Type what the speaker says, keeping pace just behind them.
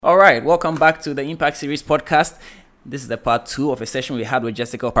All right, welcome back to the Impact Series podcast. This is the part 2 of a session we had with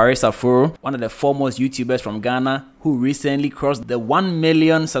Jessica Opare Saforo, one of the foremost YouTubers from Ghana who recently crossed the 1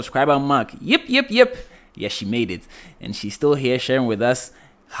 million subscriber mark. Yep. Yes, she made it. And she's still here sharing with us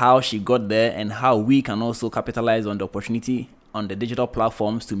how she got there and how we can also capitalize on the opportunity on the digital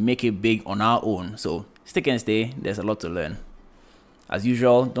platforms to make it big on our own. So stick and stay. There's a lot to learn. As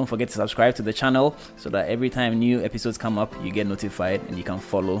usual, don't forget to subscribe to the channel so that every time new episodes come up, you get notified and you can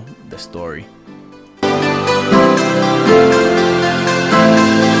follow the story.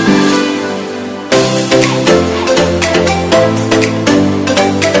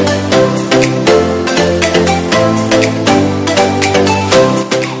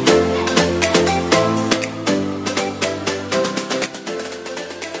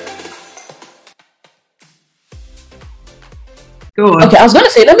 Okay, I was going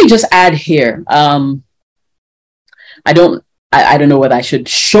to say, let me just add here. I don't know whether I should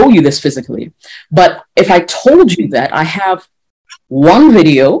show you this physically, but if I told you that I have one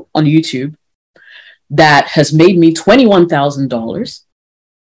video on YouTube that has made me $21,000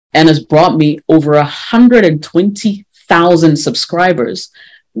 and has brought me over 120,000 subscribers,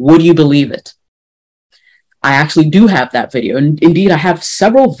 would you believe it? I actually do have that video. And indeed, I have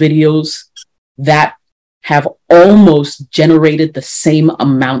several videos that have almost generated the same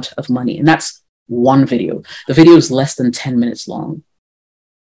amount of money. And that's one video. The video is less than 10 minutes long.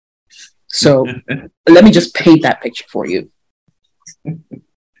 So let me just paint that picture for you.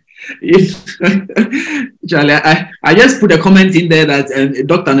 Charlie, I just put a comment in there that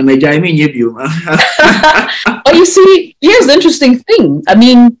Dr. Nemeja, I mean, you. Oh, you see, here's the interesting thing. I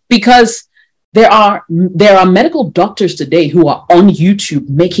mean, because there are medical doctors today who are on YouTube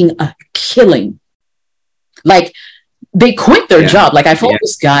making a killing. Like, they quit their job. Like, I follow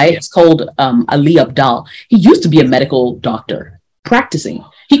this guy, it's called Ali Abdal. He used to be a medical doctor practicing.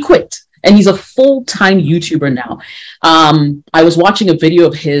 He quit, and he's a full-time YouTuber now. I was watching a video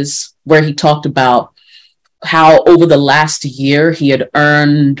of his where he talked about how over the last year he had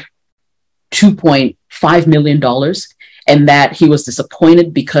earned $2.5 million, and that he was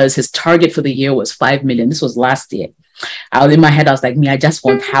disappointed because his target for the year was $5 million. This was last year. I was in my head, I was like, I just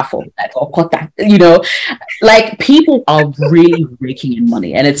want half of that or cut that, you know, like people are really raking in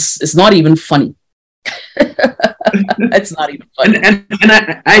money, and it's not even funny. It's not even funny. And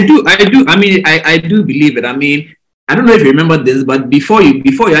I do believe it. I mean, I don't know if you remember this, but before you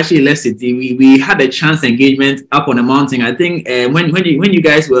actually left City, we had a chance engagement up on the mountain. I think when you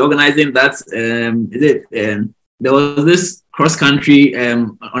guys were organizing that, there was this cross country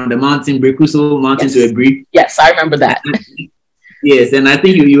on the mountain, Brekuso Mountain to a brief. Yes, I remember that. Yes, and I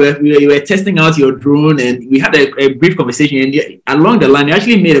think you were testing out your drone, and we had a brief conversation. And along the line, you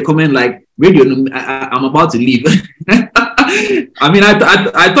actually made a comment like, "Radio, I'm about to leave." I mean,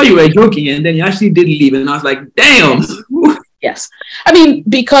 I thought you were joking, and then you actually did leave, and I was like, "Damn." Yes, I mean,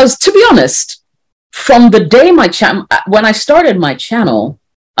 because to be honest, from the day when I started my channel,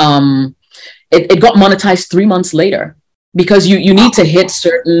 it got monetized 3 months later. Because you need to hit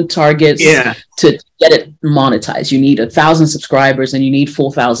certain targets to get it monetized. You need 1,000 subscribers and you need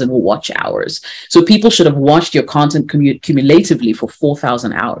 4,000 watch hours. So people should have watched your content cumulatively for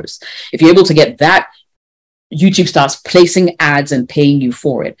 4,000 hours. If you're able to get that, YouTube starts placing ads and paying you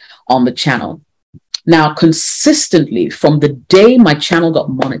for it on the channel. Now, consistently, from the day my channel got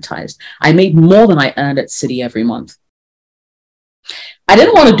monetized, I made more than I earned at City every month. I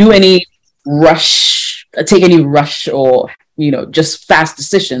didn't want to do any take any rush or, just fast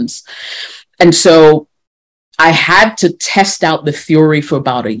decisions. And so I had to test out the theory for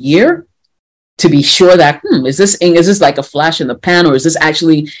about a year to be sure that, is this like a flash in the pan, or is this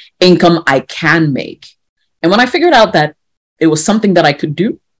actually income I can make? And when I figured out that it was something that I could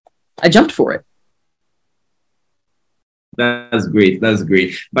do, I jumped for it. That's great.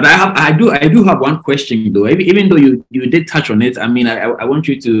 But I do have one question though. Even though you did touch on it, I mean, I want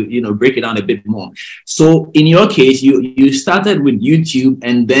you to break it down a bit more. So in your case, you started with YouTube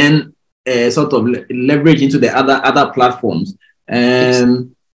and then sort of leverage into the other platforms.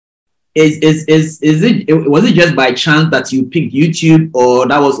 Was it just by chance that you picked YouTube, or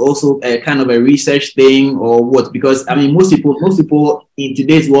that was also a kind of a research thing, or what? Because I mean, most people in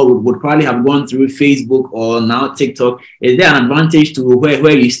today's world would probably have gone through Facebook or now TikTok. Is there an advantage to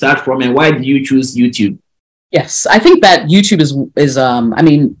where you start from, and why did you choose YouTube? Yes, I think that YouTube is I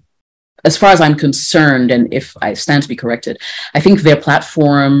mean, as far as I'm concerned, and if I stand to be corrected, I think their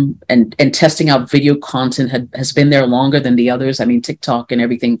platform and testing out video content has been there longer than the others. I mean, TikTok and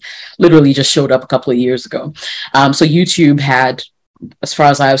everything literally just showed up a couple of years ago. So YouTube had, as far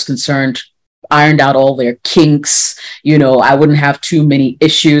as I was concerned, ironed out all their kinks. I wouldn't have too many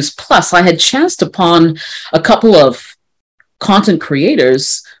issues. Plus, I had chanced upon a couple of content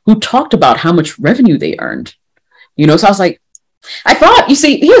creators who talked about how much revenue they earned. So I was like, I thought, you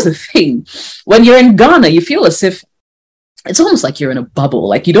see, here's the thing. When you're in Ghana, you feel as if it's almost like you're in a bubble.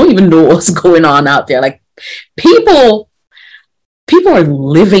 Like you don't even know what's going on out there. Like people are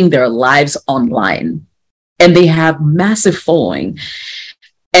living their lives online and they have massive following.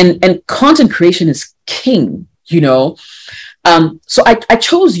 And content creation is king, So I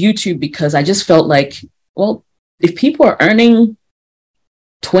chose YouTube because I just felt like, well, if people are earning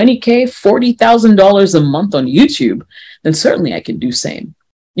 $20K, $40,000 a month on YouTube, then certainly I can do same.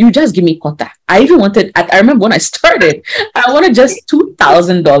 You just give me quota. I remember when I started, I wanted just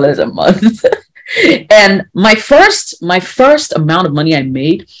 $2,000 a month. And my first amount of money I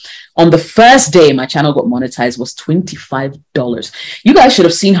made on the first day my channel got monetized was $25. You guys should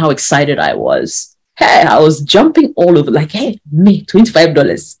have seen how excited I was. Hey, I was jumping all over, like, hey, me,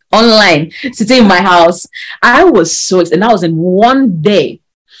 $25 online, sitting in my house. I was so excited. And that was in one day,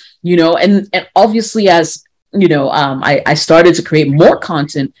 and obviously as I started to create more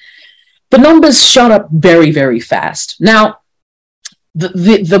content, the numbers shot up very, very fast. Now,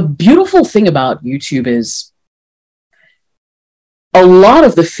 the beautiful thing about YouTube is a lot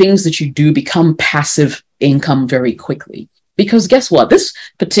of the things that you do become passive income very quickly. Because guess what? This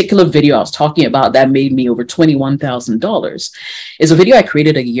particular video I was talking about that made me over $21,000 is a video I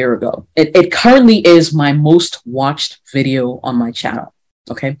created a year ago. It currently is my most watched video on my channel.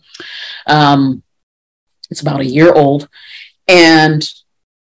 Okay. It's about a year old. And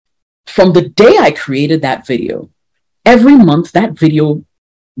from the day I created that video, every month that video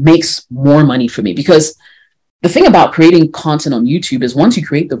makes more money for me, because the thing about creating content on YouTube is once you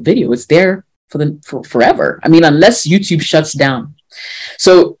create the video, it's there for forever. I mean, unless YouTube shuts down.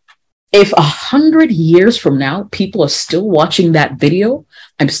 So if 100 years from now, people are still watching that video,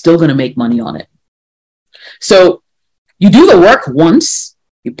 I'm still going to make money on it. So you do the work once,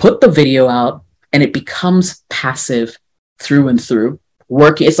 you put the video out, and it becomes passive through and through.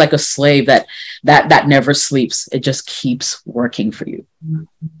 Working, it's like a slave that never sleeps. It just keeps working for you.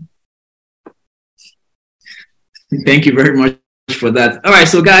 Thank you very much for that. All right,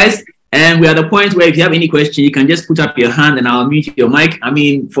 so guys, and we're at the point where if you have any question, you can just put up your hand and I'll mute your mic. I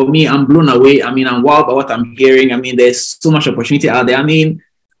mean, for me, I'm blown away. I mean, I'm wild by what I'm hearing. I mean, there's so much opportunity out there. I mean,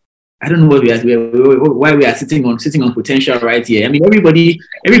 I don't know why we are sitting on potential right here. I mean,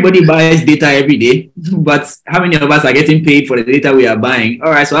 everybody buys data every day, but how many of us are getting paid for the data we are buying?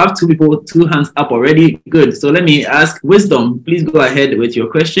 All right, so I have two hands up already. Good. So let me ask Wisdom. Please go ahead with your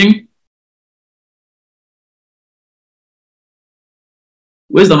question.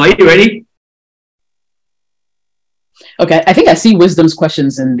 Wisdom, are you ready? Okay, I think I see Wisdom's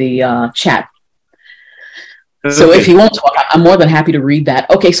questions in the chat. So if you won't talk, I'm more than happy to read that.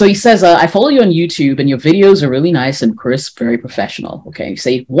 Okay, so he says, I follow you on YouTube and your videos are really nice and crisp, very professional. Okay, you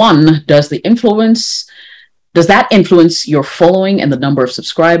say, 1, does that influence your following and the number of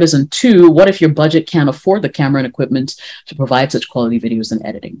subscribers? And 2, what if your budget can't afford the camera and equipment to provide such quality videos and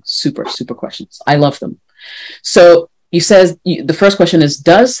editing? Super, super questions. I love them. So he says, the first question is,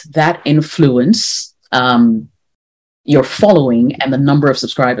 does that influence your following and the number of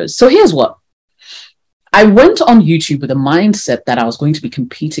subscribers? So here's what. I went on YouTube with a mindset that I was going to be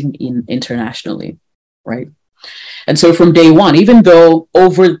competing internationally, right? And so from day one, even though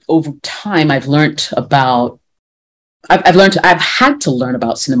over time I've had to learn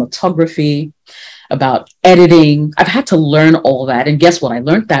about cinematography, about editing. I've had to learn all that. And guess what? I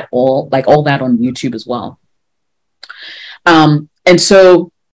learned all that on YouTube as well. And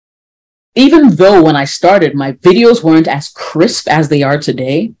so even though when I started, my videos weren't as crisp as they are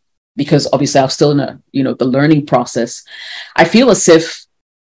today, because obviously I was still in the learning process, I feel as if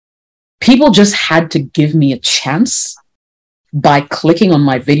people just had to give me a chance by clicking on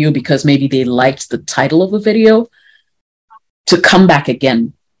my video because maybe they liked the title of the video to come back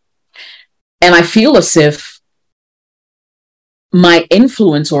again. And I feel as if my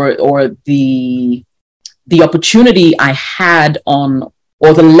influence or the opportunity I had or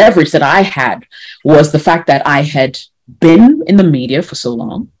the leverage that I had was the fact that I had been in the media for so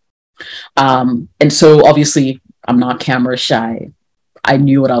long. And so obviously I'm not camera shy. I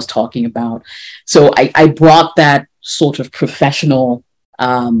knew what I was talking about. So I brought that sort of professional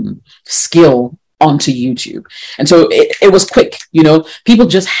skill onto YouTube. And so it was quick, people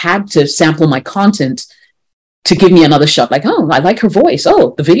just had to sample my content to give me another shot. Like, oh, I like her voice.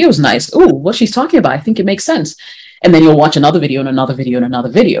 Oh, the video is nice. Oh, what she's talking about, I think it makes sense. And then you'll watch another video and another video and another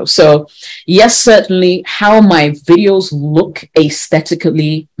video. So yes, certainly how my videos look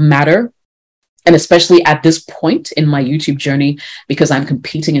aesthetically matter. And especially at this point in my YouTube journey, because I'm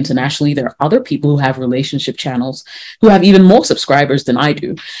competing internationally, there are other people who have relationship channels who have even more subscribers than I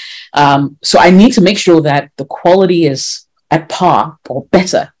do. So I need to make sure that the quality is at par or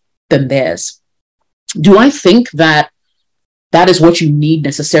better than theirs. Do I think that that is what you need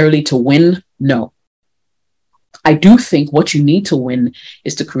necessarily to win? No. I do think what you need to win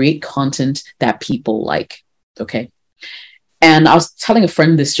is to create content that people like. Okay. And I was telling a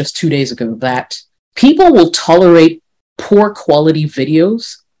friend this just 2 days ago, that people will tolerate poor quality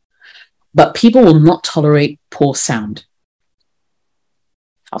videos, but people will not tolerate poor sound.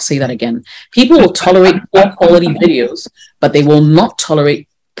 I'll say that again. People will tolerate poor quality videos, but they will not tolerate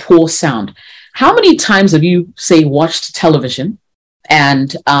poor sound. How many times have you, say, watched television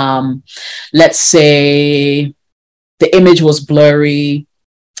and let's say the image was blurry,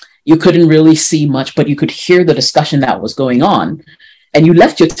 you couldn't really see much, but you could hear the discussion that was going on, and you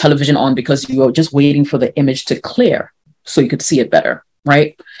left your television on because you were just waiting for the image to clear so you could see it better,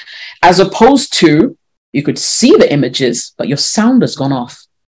 right? As opposed to you could see the images, but your sound has gone off.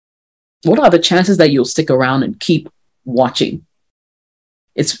 What are the chances that you'll stick around and keep watching?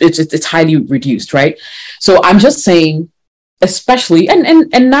 It's highly reduced, right? So I'm just saying, especially,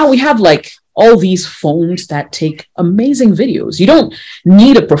 and now we have like all these phones that take amazing videos. You don't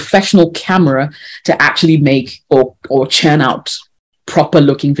need a professional camera to actually make or churn out proper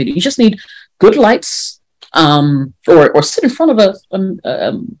looking video. You just need good lights, or sit in front of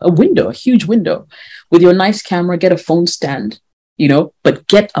a window, a huge window, with your nice camera. Get a phone stand, but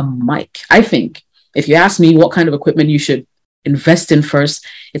get a mic. I think if you ask me what kind of equipment you should invest in first,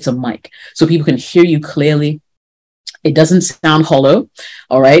 it's a mic, so people can hear you clearly. It doesn't sound hollow,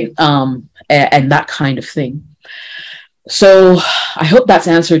 all right, and that kind of thing. So I hope that's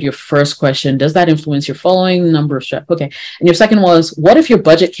answered your first question. Does that influence your following number of straps? Okay. And your second was, what if your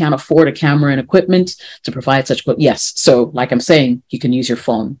budget can't afford a camera and equipment to provide such? Yes. So like I'm saying, you can use your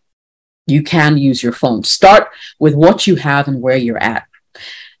phone. You can use your phone. Start with what you have and where you're at.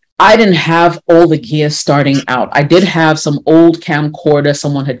 I didn't have all the gear starting out. I did have some old camcorder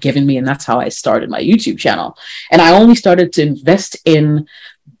someone had given me, and that's how I started my YouTube channel. And I only started to invest in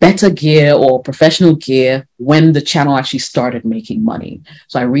better gear or professional gear when the channel actually started making money.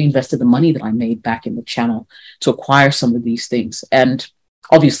 So I reinvested the money that I made back in the channel to acquire some of these things. And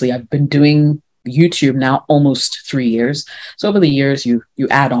obviously I've been doing YouTube now almost 3 years. So over the years, you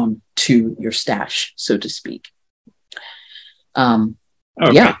add on to your stash, so to speak. Okay.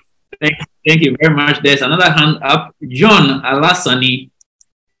 Yeah. Thank you very much. There's another hand up. John Alasani,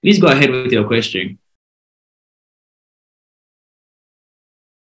 please go ahead with your question.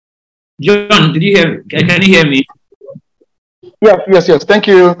 John, did you hear? Can you hear me? Yes. Thank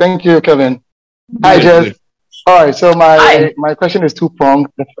you, Kevin. Hi, Jess. All right. So my question is two-pronged.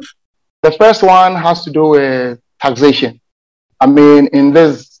 The first one has to do with taxation. I mean, in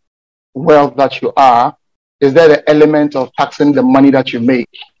this world that you are, is there the element of taxing the money that you make?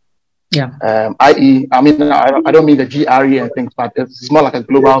 Yeah. I.e., I mean, I don't mean the GRE and things, but it's more like a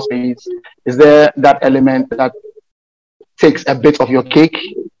global space. Is there that element that takes a bit of your cake,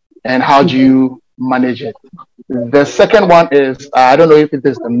 and how do you manage it? The second one is, I don't know if it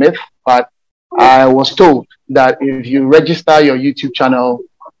is the myth, but I was told that if you register your YouTube channel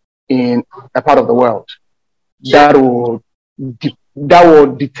in a part of the world, that will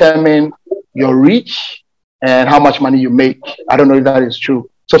determine your reach and how much money you make. I don't know if that is true.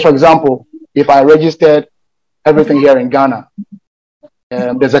 So, for example, if I registered everything here in Ghana,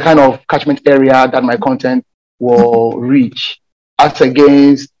 there's a kind of catchment area that my content will reach, as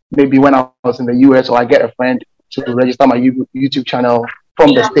against maybe when I was in the US, or I get a friend to register my YouTube channel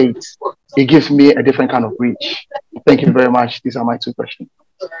from the States, it gives me a different kind of reach. Thank you very much. These are my two questions.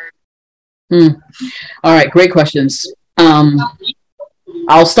 All right, great questions.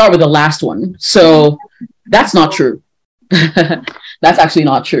 I'll start with the last one. So that's not true. That's actually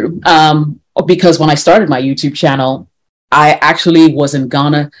not true. Because when I started my YouTube channel, I actually was in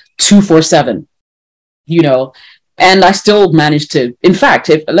Ghana 24/7, and I still managed to, in fact,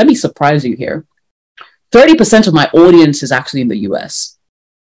 let me surprise you here. 30% of my audience is actually in the US.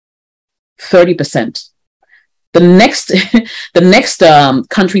 30%. The next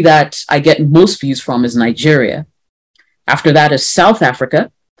country that I get most views from is Nigeria. After that is South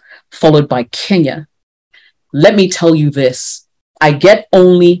Africa, followed by Kenya. Let me tell you this, I get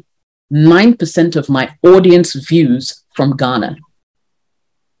only 9% of my audience views from Ghana.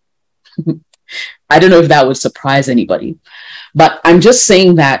 I don't know if that would surprise anybody, but I'm just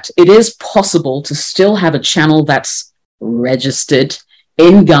saying that it is possible to still have a channel that's registered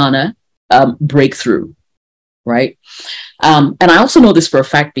in Ghana, breakthrough, right? And I also know this for a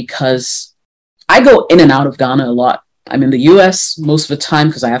fact because I go in and out of Ghana a lot. I'm in the US most of the time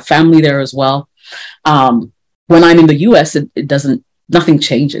because I have family there as well. When I'm in the US, it doesn't, nothing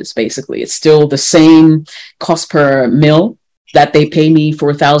changes basically. It's still the same cost per mil that they pay me for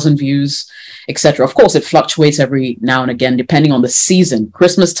 1,000 views, etc. Of course, it fluctuates every now and again, depending on the season.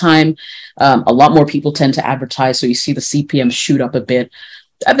 Christmas time, a lot more people tend to advertise. So you see the CPM shoot up a bit.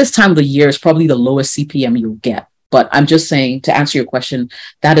 At this time of the year, it's probably the lowest CPM you'll get. But I'm just saying, to answer your question,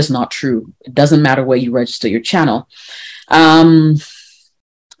 that is not true. It doesn't matter where you register your channel.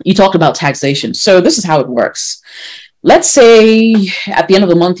 You talked about taxation. So this is how it works. Let's say at the end of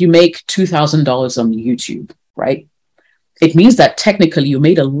the month, you make $2,000 on YouTube, right? It means that technically you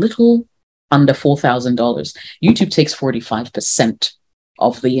made a little under $4,000. YouTube takes 45%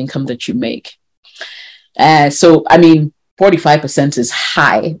 of the income that you make. So, I mean, 45% is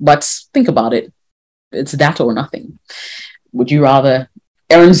high, but think about it. It's that or nothing. Would you rather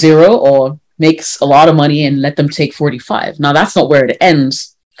earn zero or makes a lot of money and let them take 45? Now, that's not where it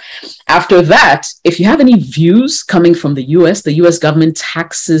ends. After that, if you have any views coming from the US government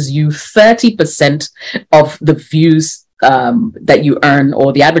taxes you 30% of the views that you earn,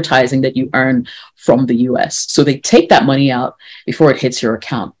 or the advertising that you earn from the US. So they take that money out before it hits your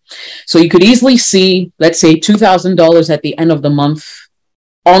account. So you could easily see, let's say $2,000 at the end of the month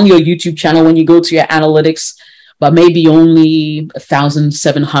on your YouTube channel when you go to your analytics, but maybe only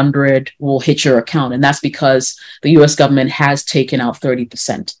 1,700 will hit your account. And that's because the US government has taken out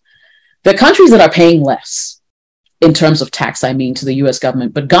 30%. There are countries that are paying less in terms of tax, I mean, to the US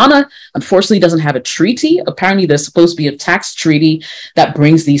government. But Ghana, unfortunately, doesn't have a treaty. Apparently, there's supposed to be a tax treaty that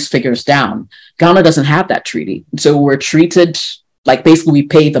brings these figures down. Ghana doesn't have that treaty. So we're treated like basically we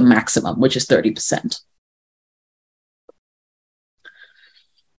pay the maximum, which is 30%.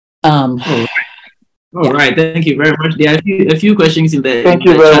 All right. Thank you very much. There are a few questions in the Thank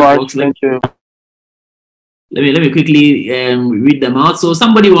you very much. Thank you. Let me quickly read them out. So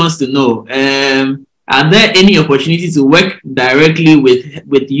somebody wants to know, are there any opportunities to work directly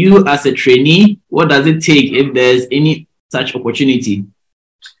with you as a trainee? What does it take if there's any such opportunity?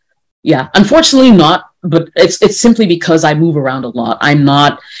 Yeah, unfortunately not, but it's simply because I move around a lot. I'm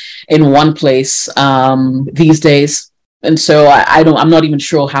not in one place these days. And so I'm not even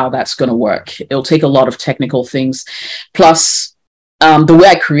sure how that's going to work. It'll take a lot of technical things. Plus, the way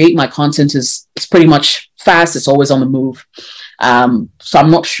I create my content is pretty much fast. It's always on the move. So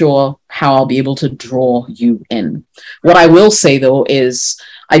I'm not sure how I'll be able to draw you in. What I will say, though, is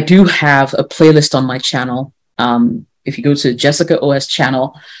I do have a playlist on my channel. If you go to Jessica OS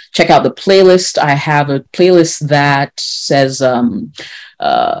channel, check out the playlist. I have a playlist that says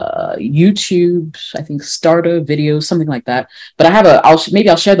YouTube, I think starter videos, something like that. But I have maybe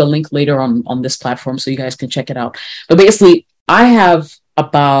I'll share the link later on this platform so you guys can check it out. But basically, I have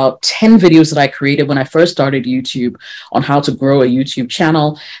about 10 videos that I created when I first started YouTube on how to grow a YouTube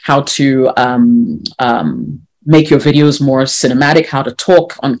channel, how to make your videos more cinematic, how to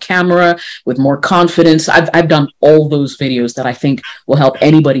talk on camera with more confidence. I've done all those videos that I think will help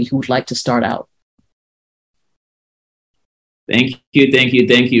anybody who would like to start out. Thank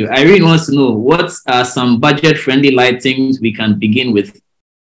you. Irene wants to know, what are some budget-friendly lightings we can begin with?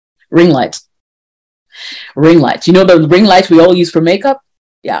 Ring lights. You know the ring lights we all use for makeup?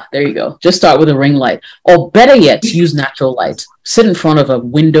 Yeah, there you go. Just start with a ring light. Or better yet, use natural light. Sit in front of a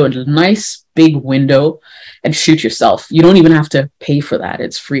window, a nice big window, and shoot yourself. You don't even have to pay for that.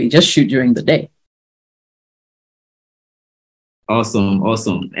 It's free. Just shoot during the day. Awesome.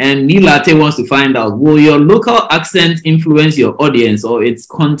 And Nilate wants to find out, will your local accent influence your audience, or it's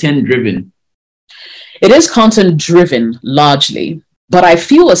content driven? It is content driven largely, but I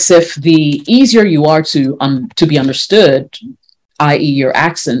feel as if the easier you are to be understood, i.e. your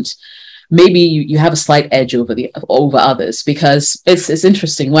accent, maybe you have a slight edge over others, because it's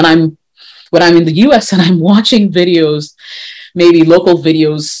interesting when I'm in the US and I'm watching videos, maybe local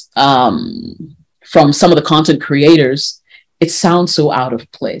videos from some of the content creators. It sounds so out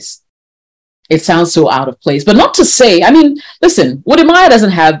of place. But not to say, I mean, listen, Wodimaya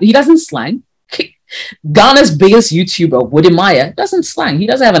doesn't slang. Ghana's biggest YouTuber, Wodimaya, doesn't slang. He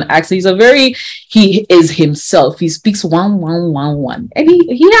doesn't have an accent. He is himself. He speaks 1. And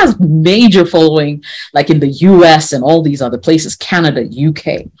he has major following, like in the US and all these other places, Canada,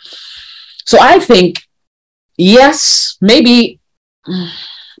 UK. So I think, yes, maybe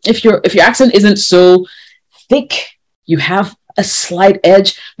if your accent isn't so thick, you have a slight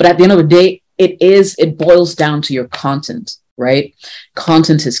edge, but at the end of the day, it boils down to your content, right?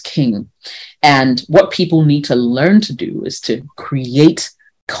 Content is king. And what people need to learn to do is to create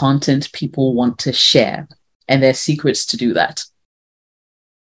content people want to share. And there's secrets to do that.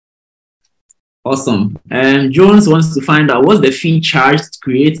 Awesome. Jones wants to find out, what's the fee charged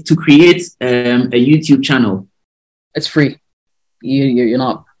to create a YouTube channel? It's free. You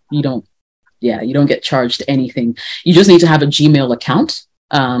don't get charged anything. You just need to have a Gmail account,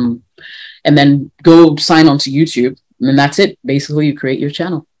 and then go sign on to YouTube, and that's it. Basically, you create your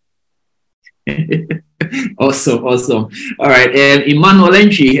channel. Awesome. All right. Emmanuel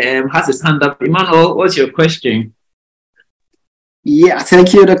Entry has his hand up. Emmanuel, what's your question? Yeah,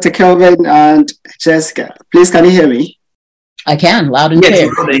 thank you, Dr. Kelvin and Jessica. Please, can you hear me? I can, loud and clear.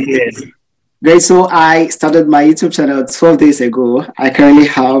 Yes. Great. So I started my YouTube channel 12 days ago. I currently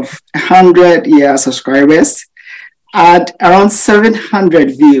have 100 subscribers and around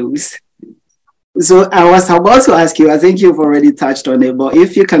 700 views. So I was about to ask you, I think you've already touched on it, but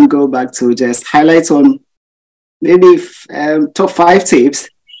if you can go back to just highlight on maybe top 5 tips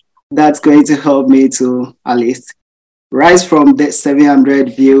that's going to help me to at least rise from the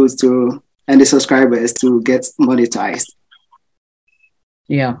 700 views and the subscribers to get monetized.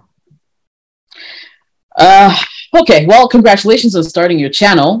 Yeah. Okay. Well, congratulations on starting your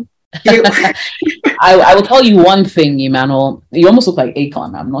channel. I will tell you one thing, Emmanuel. You almost look like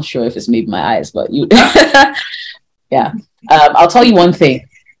Akon. I'm not sure if it's maybe my eyes, but you. Yeah. I'll tell you one thing.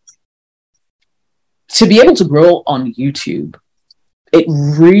 To be able to grow on YouTube, it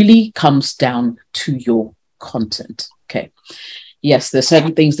really comes down to your content. Okay. Yes, there's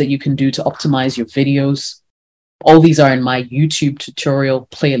certain things that you can do to optimize your videos. All these are in my YouTube tutorial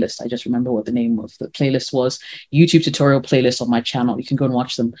playlist. I just remember what the name of the playlist was. YouTube tutorial playlist on my channel. You can go and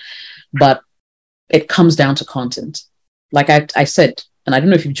watch them. But it comes down to content. Like I said, and I don't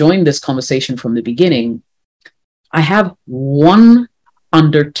know if you've joined this conversation from the beginning, I have one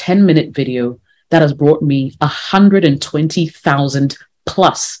under 10-minute video that has brought me 120,000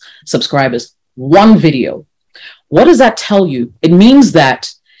 plus subscribers. One video. What does that tell you? It means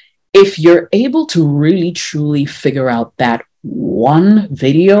that if you're able to really truly figure out that one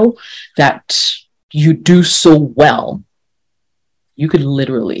video that you do so well, you could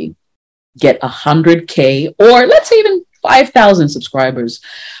literally get 100K or let's say even 5,000 subscribers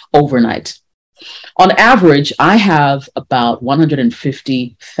overnight. On average, I have about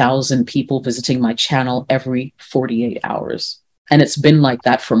 150,000 people visiting my channel every 48 hours. And it's been like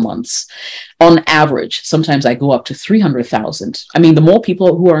that for months. On average, sometimes I go up to 300,000. I mean, the more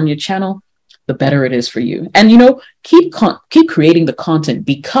people who are on your channel, the better it is for you. And, keep creating the content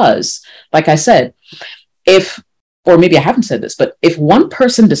because, like I said, or maybe I haven't said this, but if one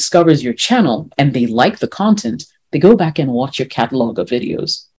person discovers your channel and they like the content, they go back and watch your catalog of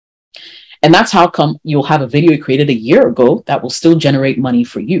videos. And that's how come you'll have a video you created a year ago that will still generate money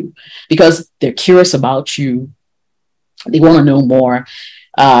for you because they're curious about you. They want to know more.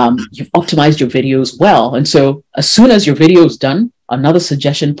 You've optimized your videos well. And so as soon as your video is done, another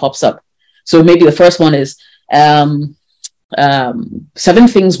suggestion pops up. So maybe the first one is 7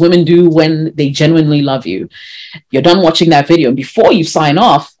 things women do when they genuinely love you. You're done watching that video. And before you sign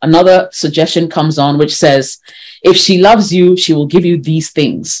off, another suggestion comes on which says, if she loves you, she will give you these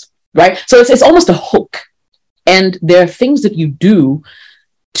things. Right? So it's almost a hook. And there are things that you do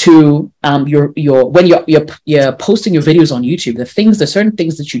to when you're posting your videos on YouTube, there's certain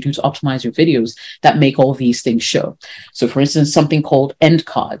things that you do to optimize your videos that make all these things show. So for instance, something called end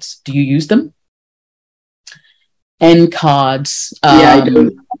cards. Do you use them? End cards. Yeah, I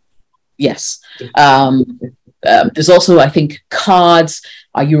do. Yes. There's also, I think, cards.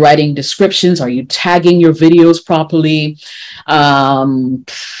 Are you writing descriptions? Are you tagging your videos properly?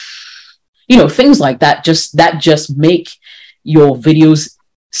 Things like that. Just make your videos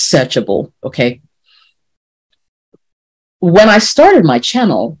searchable. Okay. When I started my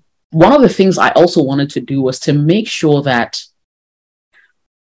channel, one of the things I also wanted to do was to make sure that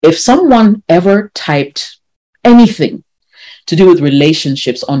if someone ever typed anything to do with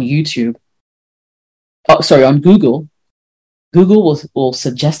relationships on YouTube, on Google will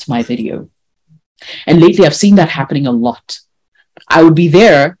suggest my video. And lately I've seen that happening a lot. I would be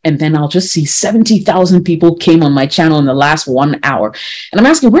there and then I'll just see 70,000 people came on my channel in the last 1 hour. And I'm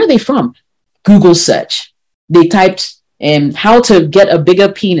asking, where are they from? Google search. They typed how to get a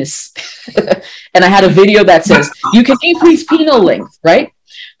bigger penis. And I had a video that says, you can increase penile length, right?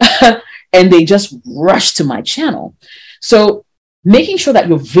 And they just rushed to my channel. So making sure that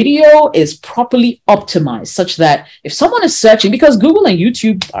your video is properly optimized such that if someone is searching, because Google and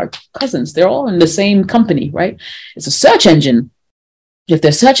YouTube are cousins, they're all in the same company, right? It's a search engine. If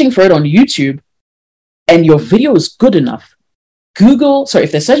they're searching for it on YouTube and your video is good enough,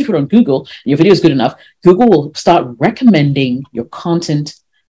 if they're searching for it on Google and your video is good enough, Google will start recommending your content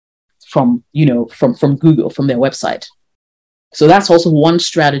from Google, from their website. So that's also one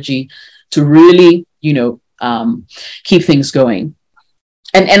strategy to really, keep things going.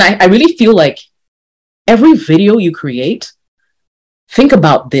 And I really feel like every video you create, think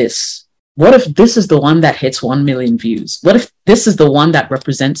about this. What if this is the one that hits 1 million views? What if this is the one that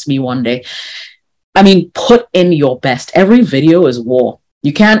represents me one day? I mean, put in your best. Every video is war.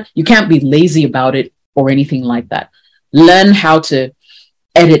 You can't be lazy about it or anything like that. Learn how to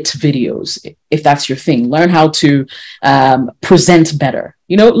edit videos if that's your thing. Learn how to present better.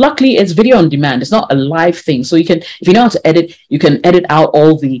 Luckily it's video on demand. It's not a live thing. So if you know how to edit, you can edit out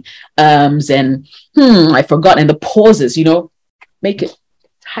all the and I forgot, and the pauses, make it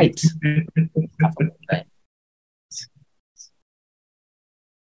tight.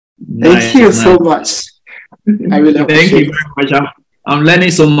 Thank you so much. I really thank you very much. I'm learning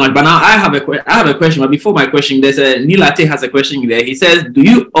so much. But now I have a question. But before my question, there's Nilate has a question there. He says, do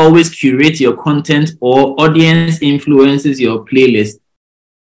you always curate your content, or audience influences your playlist?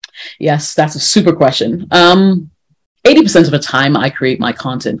 Yes, that's a super question. 80% of the time I create my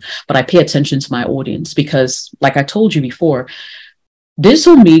content, but I pay attention to my audience because, like I told you before,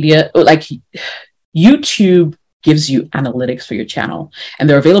 digital media, like YouTube, gives you analytics for your channel, and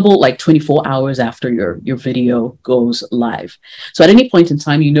they're available like 24 hours after your video goes live. So at any point in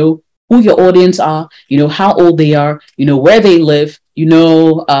time, you know who your audience are, you know how old they are, you know where they live, you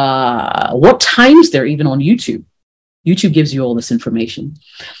know what times they're even on YouTube. YouTube gives you all this information.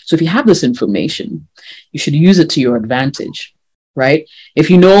 So if you have this information, you should use it to your advantage, right? If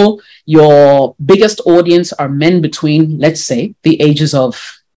you know your biggest audience are men between, let's say, the ages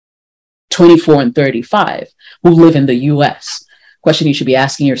of 24 and 35 who live in the US, question you should be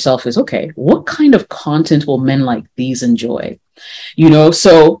asking yourself is, okay, what kind of content will men like these enjoy?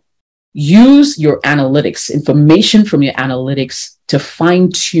 So use your analytics, information from your analytics, to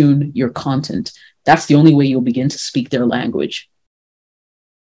fine tune your content. That's the only way you'll begin to speak their language.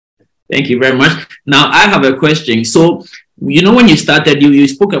 Thank you very much. Now I have a question. So, when you started, you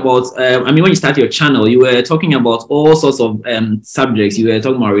spoke about, when you started your channel, you were talking about all sorts of subjects. You were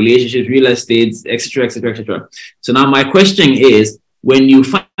talking about relationships, real estate, etc., etc., etc. So now my question is, when you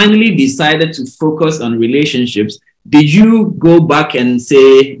finally decided to focus on relationships, did you go back and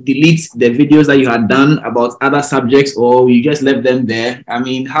say, delete the videos that you had done about other subjects, or you just left them there? I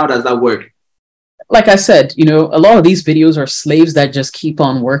mean, how does that work? Like I said, a lot of these videos are slaves that just keep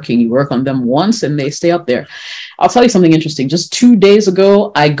on working. You work on them once and they stay up there. I'll tell you something interesting. Just 2 days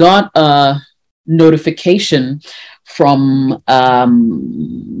ago, I got a notification from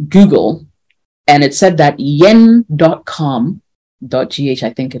Google, and it said that yen.com.gh,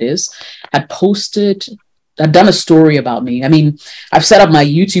 I think it is, had done a story about me. I mean, I've set up my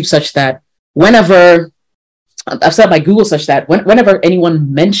YouTube such that I've set up my Google such that whenever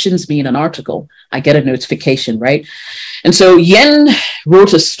anyone mentions me in an article, I get a notification, right? And so Yen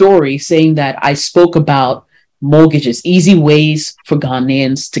wrote a story saying that I spoke about mortgages, easy ways for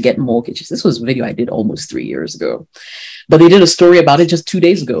Ghanaians to get mortgages. This was a video I did almost 3 years ago, but they did a story about it just 2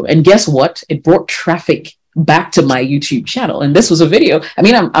 days ago. And guess what? It brought traffic back to my YouTube channel. And this was a video. I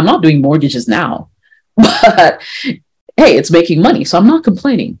mean, I'm not doing mortgages now, but hey, it's making money. So I'm not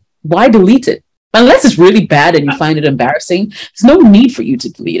complaining. Why delete it? Unless it's really bad and you find it embarrassing, there's no need for you to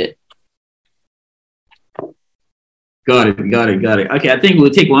delete it. Got it. Okay, I think we'll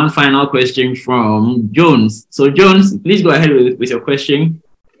take one final question from Jones. So Jones, please go ahead with your question.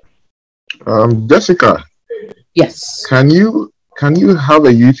 Jessica. Yes. Can you have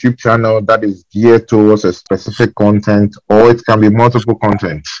a YouTube channel that is geared towards a specific content, or it can be multiple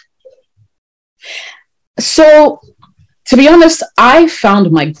content? So, to be honest, I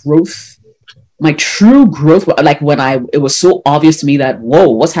found my true growth, like when it was so obvious to me that, whoa,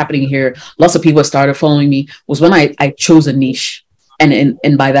 what's happening here? Lots of people started following me, was when I chose a niche.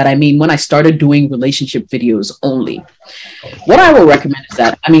 And by that, I mean, when I started doing relationship videos only. What I will recommend is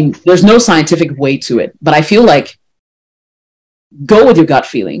that, I mean, there's no scientific way to it, but I feel like go with your gut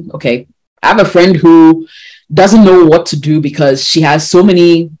feeling. Okay. I have a friend who doesn't know what to do because she has so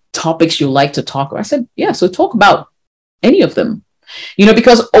many topics you like to talk about. I said, yeah, so talk about any of them.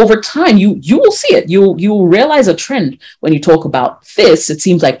 Because over time you will see it. You will realize a trend when you talk about this. It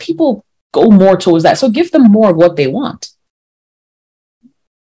seems like people go more towards that. So give them more of what they want.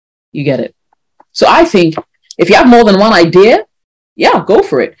 You get it? So I think if you have more than one idea, yeah, go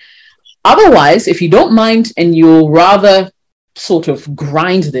for it. Otherwise, if you don't mind and you'll rather sort of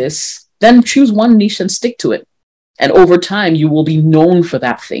grind this, then choose one niche and stick to it. And over time, you will be known for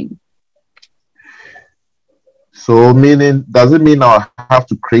that thing. So does it mean I have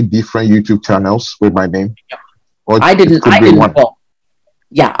to create different YouTube channels with my name? Or I didn't. Well,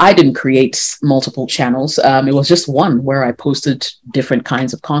 yeah, I didn't create multiple channels. It was just one where I posted different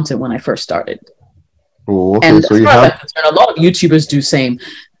kinds of content when I first started. Oh, okay. And So as you far as have I'm concerned, a lot of YouTubers do same.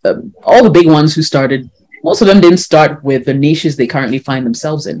 All the big ones who started, most of them didn't start with the niches they currently find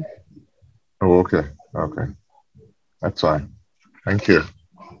themselves in. Oh, okay. Okay. That's fine. Thank you.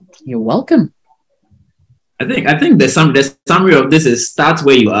 You're welcome. I think the summary of this is start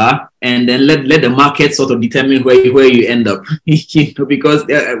where you are and then let the market sort of determine where you end up. Because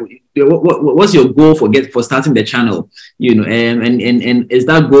what's your goal for starting the channel? And is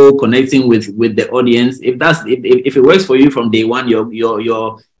that goal connecting with the audience? If it works for you from day one,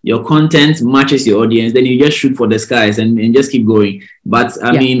 your content matches your audience, then you just shoot for the skies and just keep going. But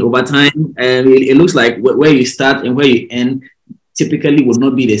I mean, over time, it looks like where you start and where you end typically would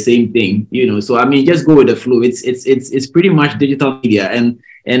not be the same thing, So I mean, just go with the flow. It's pretty much digital media, and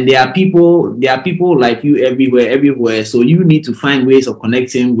there are people like you everywhere. So you need to find ways of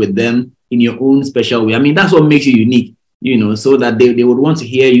connecting with them in your own special way. I mean, that's what makes you unique, so that they would want to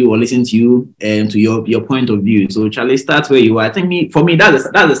hear you or listen to you and to your point of view. So Charlie, start where you are. I think for me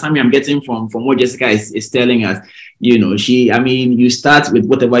that's the summary I'm getting from what Jessica is telling us. You start with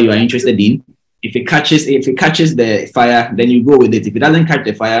whatever you are interested in. If it catches the fire, then you go with it. If it doesn't catch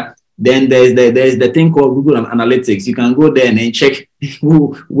the fire, then there's the thing called Google Analytics. You can go there and then check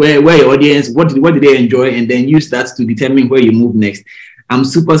where your audience, what did they enjoy, and then use that to determine where you move next. I'm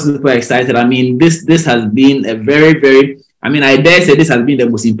super excited. I mean, this has been a very, very, I dare say this has been the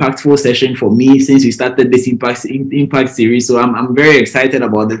most impactful session for me since we started this impact series. So I'm very excited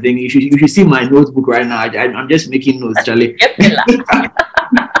about the thing. You should see my notebook right now. I'm just making notes, Charlie.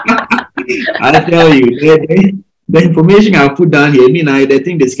 I tell you, the information I put down here, they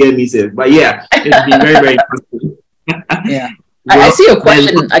think they scare me, sir. But yeah, it's been very, very important. Yeah. I see a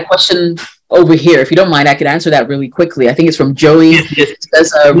question over here. If you don't mind, I could answer that really quickly. I think it's from Joey. Yes. It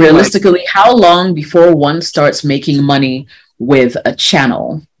says, realistically, how long before one starts making money with a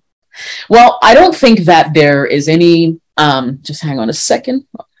channel? Well, I don't think that there is any, just hang on a second.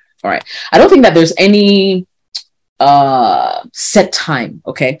 All right. I don't think that there's any set time,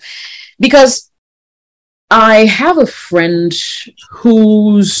 okay? Because I have a friend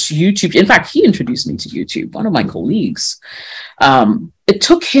whose YouTube, in fact, he introduced me to YouTube, one of my colleagues. It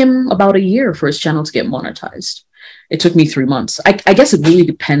took him about a year for his channel to get monetized. It took me 3 months. I guess it really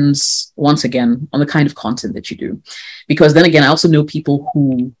depends, once again, on the kind of content that you do. Because then again, I also know people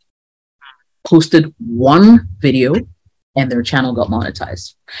who posted one video and their channel got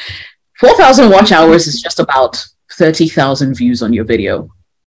monetized. 4,000 watch hours is just about 30,000 views on your video.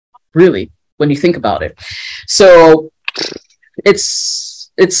 Really, when you think about it. So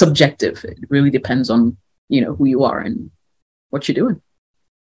it's subjective. It really depends on, who you are and what you're doing.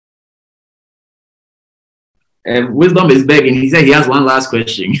 Wisdom is begging. He said he has one last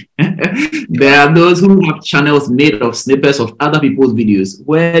question. There are those who have channels made of snippets of other people's videos.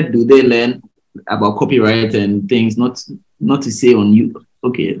 Where do they learn about copyright and things? Not to say on you.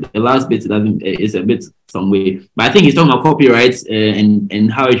 Okay, the last bit is a bit some way, but I think he's talking about copyrights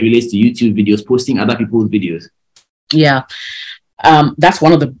and how it relates to YouTube videos, posting other people's videos. Yeah, that's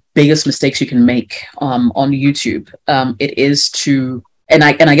one of the biggest mistakes you can make on YouTube. It is to, and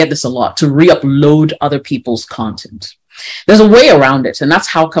I get this a lot, to re-upload other people's content. There's a way around it, and that's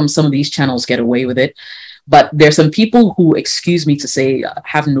how come some of these channels get away with it. But there's some people who, excuse me to say,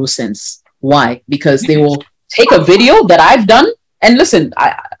 have no sense. Why? Because they will take a video that I've done. And listen,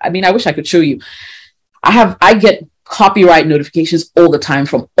 I mean, I wish I could show you. I get copyright notifications all the time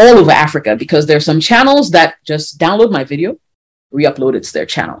from all over Africa because there's some channels that just download my video, re-upload it to their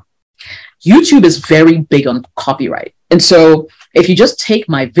channel. YouTube is very big on copyright. And so if you just take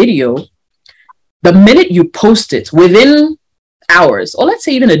my video, the minute you post it, within hours, or let's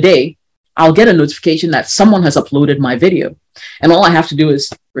say even a day, I'll get a notification that someone has uploaded my video. And all I have to do is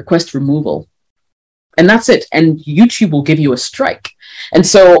request removal. And that's it. And YouTube will give you a strike. And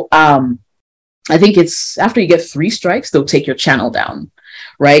so I think it's after you get 3 strikes, they'll take your channel down,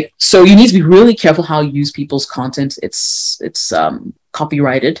 right? So you need to be really careful how you use people's content. It's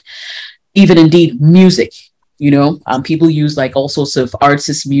copyrighted. Even indeed music, people use like all sorts of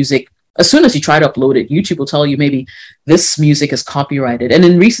artists' music. As soon as you try to upload it, YouTube will tell you maybe this music is copyrighted. And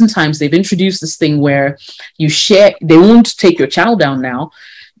in recent times, they've introduced this thing where you share, they won't take your channel down now,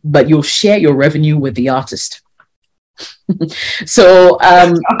 but you'll share your revenue with the artist. So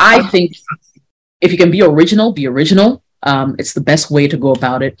I think if you can be original, be original. It's the best way to go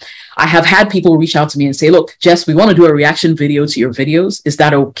about it. I have had people reach out to me and say, look, Jess, we want to do a reaction video to your videos. Is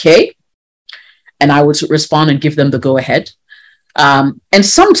that okay? And I would respond and give them the go ahead. And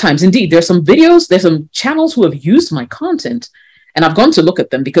sometimes, indeed, there's some videos, there's some channels who have used my content And I've gone to look at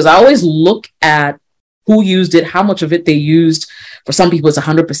them because I always look at who used it, how much of it they used. For some people, it's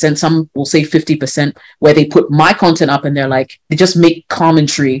 100%. Some will say 50%, where they put my content up and they just make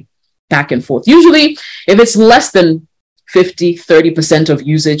commentary back and forth. Usually, if it's less than 50, 30% of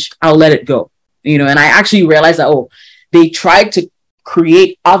usage, I'll let it go. And I actually realized that, they tried to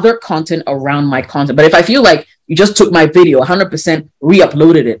create other content around my content. But if I feel like you just took my video, 100%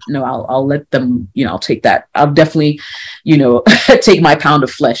 re-uploaded it, no, I'll let them, I'll take that. I'll definitely, take my pound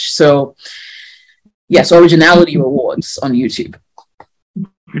of flesh. So yes, originality rewards on YouTube.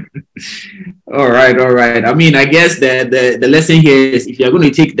 All right. I mean, I guess the lesson here is if you're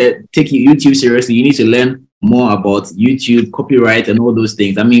going to take YouTube seriously, you need to learn more about YouTube, copyright, and all those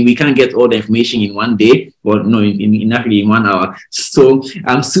things. I mean, we can't get all the information in one day, but no, in 1 hour. So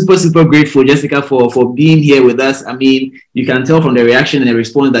I'm super, super grateful, Jessica, for being here with us. I mean, you can tell from the reaction and the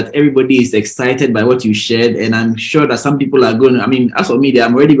response that everybody is excited by what you shared, and I'm sure that some people are going to, I mean, as for me,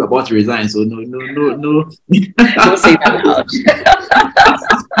 I'm already about to resign, so no. Don't say that out.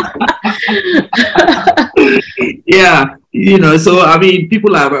 Yeah. So I mean,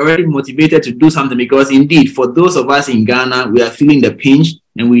 people are already motivated to do something because indeed, for those of us in Ghana, we are feeling the pinch,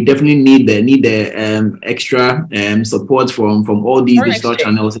 and we definitely need the extra support from all these digital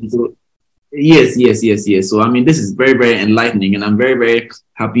channels. And so, yes. So I mean, this is very, very enlightening, and I'm very, very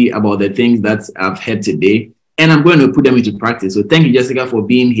happy about the things that I've heard today, and I'm going to put them into practice. So thank you, Jessica, for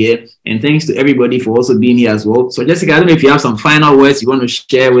being here, and thanks to everybody for also being here as well. So Jessica, I don't know if you have some final words you want to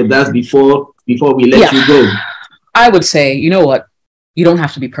share with us before we let you go. I would say, you know what? You don't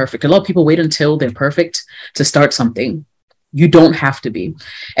have to be perfect. A lot of people wait until they're perfect to start something. You don't have to be.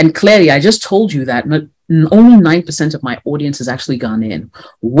 And clearly, I just told you that only 9% of my audience is actually Ghanaian.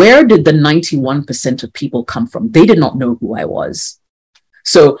 Where did the 91% of people come from? They did not know who I was.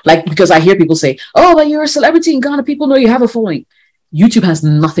 So, because I hear people say, oh, but you're a celebrity in Ghana. People know you have a following. YouTube has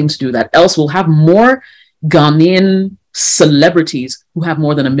nothing to do with that. Else we'll have more Ghanaian celebrities who have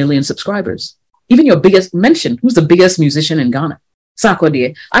more than 1 million subscribers. Even your biggest mention, who's the biggest musician in Ghana?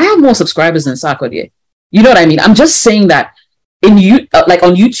 Sarkodie. I have more subscribers than Sarkodie. You know what I mean? I'm just saying that on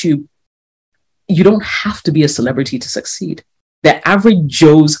YouTube, you don't have to be a celebrity to succeed. The average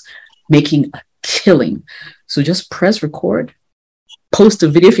Joe's making a killing. So just press record, post a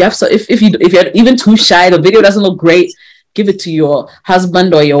video. If you're even too shy, the video doesn't look great, give it to your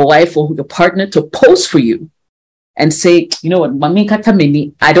husband or your wife or your partner to post for you. And say, you know what,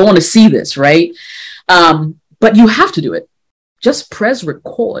 I don't want to see this, right? But you have to do it. Just press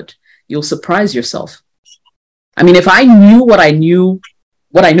record. You'll surprise yourself. I mean, if I knew what I know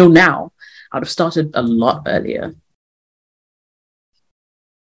now, I'd have started a lot earlier.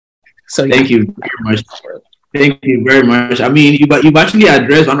 So thank you very much. Thank you very much. I mean, you've actually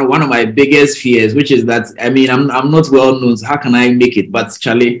addressed one of my biggest fears, which is that, I mean, I'm not well known, so how can I make it? But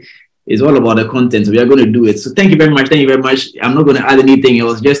Charlie, it's all about the content. So we are going to do it. So thank you very much. Thank you very much. I'm not going to add anything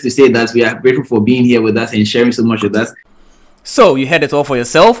else, just to say that we are grateful for being here with us and sharing so much with us. So you heard it all for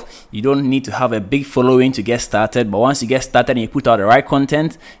yourself. You don't need to have a big following to get started, but once you get started and you put out the right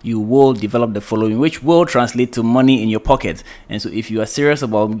content, you will develop the following, which will translate to money in your pocket. And so if you are serious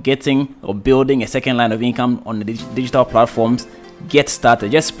about getting or building a second line of income on the digital platforms, get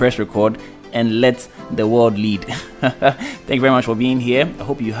started. Just press record and let the world lead. Thank you very much for being here. I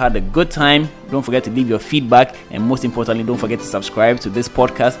hope you had a good time. Don't forget to leave your feedback, and most importantly, don't forget to subscribe to this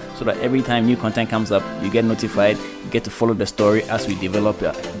podcast so that every time new content comes up, you get notified. You get to follow the story as we develop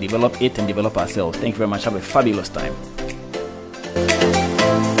it and develop ourselves. Thank you very much. Have a fabulous time.